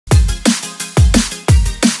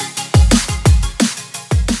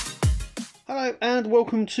Hello and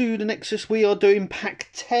welcome to the Nexus. We are doing pack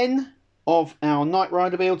 10 of our Knight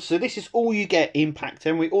Rider build. So this is all you get in pack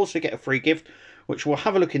 10. We also get a free gift, which we'll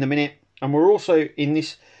have a look in a minute. And we're also in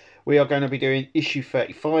this, we are going to be doing issue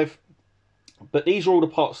 35. But these are all the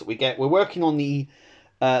parts that we get. We're working on the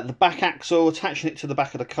back axle, attaching it to the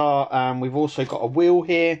back of the car. And we've also got a wheel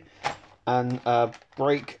here and a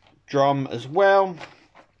brake drum as well.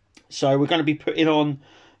 So we're going to be putting on,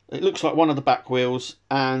 it looks like one of the back wheels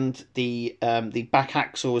and the back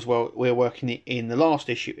axle as well. We're working it in the last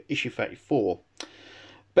issue 34.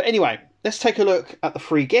 But anyway, let's take a look at the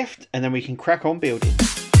free gift and then we can crack on building.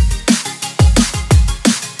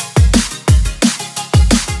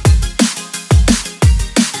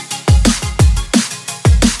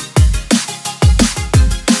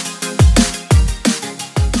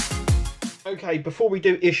 Okay, before we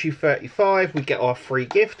do issue 35, we get our free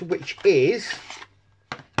gift, which is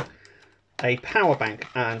a power bank,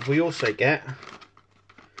 and we also get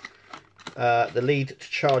the lead to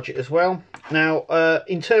charge it as well. Now,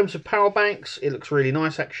 in terms of power banks, it looks really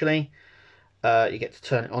nice actually. You get to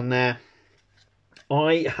turn it on there.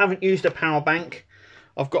 I haven't used a power bank,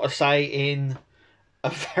 I've got to say, in a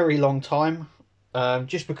very long time,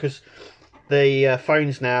 just because the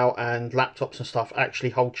phones now and laptops and stuff actually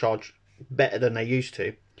hold charge better than they used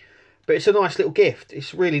to. But it's a nice little gift.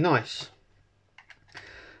 It's really nice.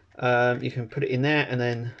 You can put it in there and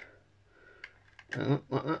then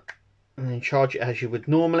like that, and then charge it as you would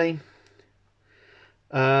normally.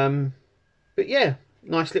 But yeah,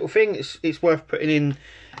 nice little thing. It's worth putting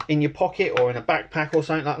in your pocket or in a backpack or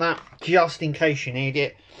something like that, just in case you need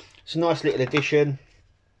it. It's a nice little addition.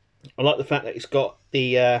 I like the fact that it's got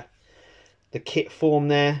the kit form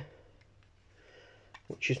there,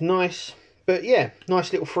 which is nice. But yeah,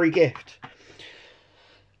 nice little free gift.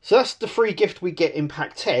 So that's the free gift we get in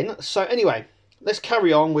pack 10. So anyway, let's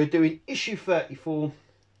carry on. We're doing issue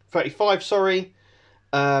 35, sorry.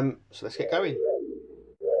 So let's get going.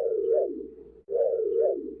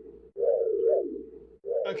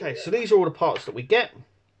 Okay, so these are all the parts that we get.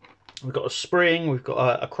 We've got a spring, we've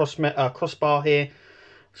got a crossbar here,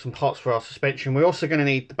 some parts for our suspension. We're also going to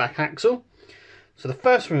need the back axle. So the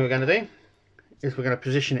first thing we're going to do is we're going to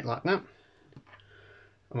position it like that.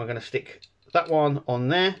 And we're going to stick that one on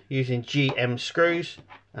there using GM screws,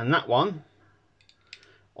 and that one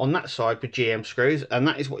on that side with GM screws, and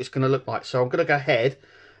that is what it's going to look like. So I'm going to go ahead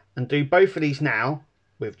and do both of these now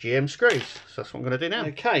with GM screws. So that's what I'm going to do now.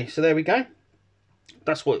 Okay, so there we go.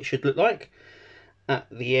 That's what it should look like at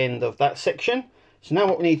the end of that section. So now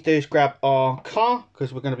what we need to do is grab our car,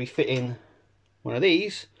 because we're going to be fitting one of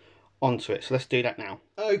these onto it. So let's do that now.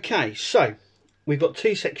 Okay, so we've got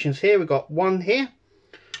two sections here. We've got one here,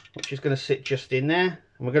 which is going to sit just in there,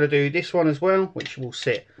 and we're going to do this one as well, which will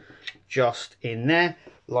sit just in there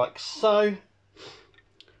like so.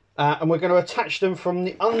 And we're going to attach them from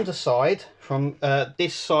the underside, from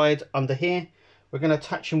this side under here. We're going to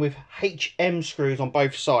attach them with HM screws on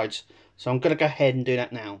both sides. So I'm going to go ahead and do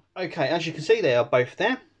that now. Okay, as you can see, they are both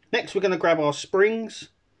there. Next we're going to grab our springs,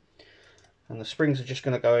 and the springs are just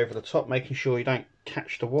going to go over the top, making sure you don't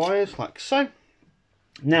catch the wires like so.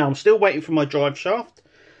 Now I'm still waiting for my drive shaft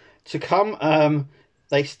to come.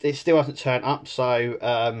 It still hasn't turned up,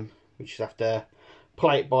 so we just have to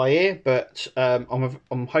play it by ear, but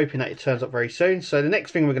I'm hoping that it turns up very soon. So the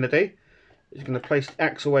next thing we're going to do is going to place the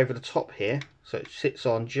axle over the top here, so it sits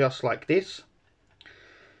on just like this.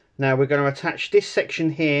 Now we're going to attach this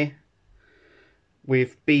section here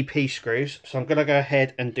with BP screws, so I'm going to go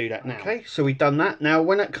ahead and do that now. Okay, so we've done that. Now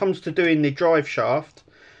when it comes to doing the drive shaft,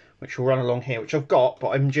 which will run along here, which I've got, but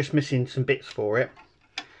I'm just missing some bits for it.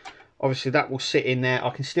 Obviously that will sit in there. I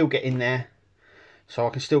can still get in there, so I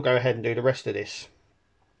can still go ahead and do the rest of this.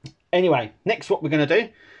 Anyway, next what we're going to do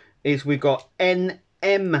is we've got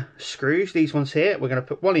NM screws, these ones here. We're going to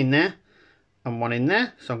put one in there and one in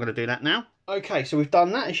there, so I'm going to do that now. Okay, so we've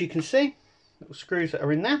done that, as you can see, little screws that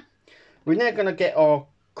are in there. We're now going to get our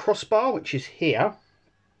crossbar, which is here,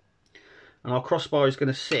 and our crossbar is going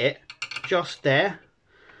to sit just there.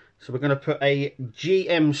 So we're going to put a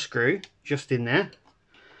GM screw just in there,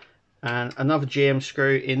 and another GM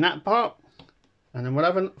screw in that part, and then we'll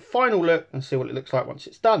have a final look and see what it looks like once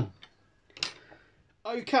it's done.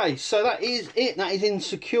 Okay, so that is it. That is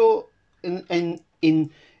insecure.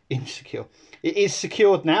 Insecure. It is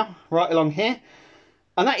secured now, right along here,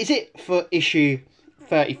 and that is it for issue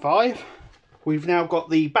 35. We've now got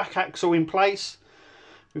the back axle in place.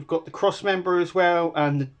 We've got the cross member as well,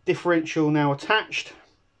 and the differential now attached,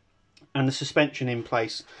 and the suspension in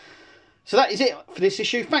place. So that is it for this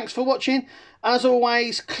issue. Thanks for watching. As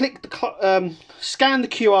always, click the scan the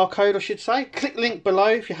QR code, I should say. Click the link below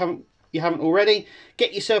if you haven't you haven't already,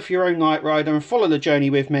 get yourself your own Night Rider and follow the journey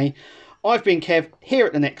with me. I've been Kev here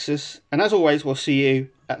at the Nexus, and as always, we'll see you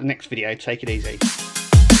at the next video. Take it easy.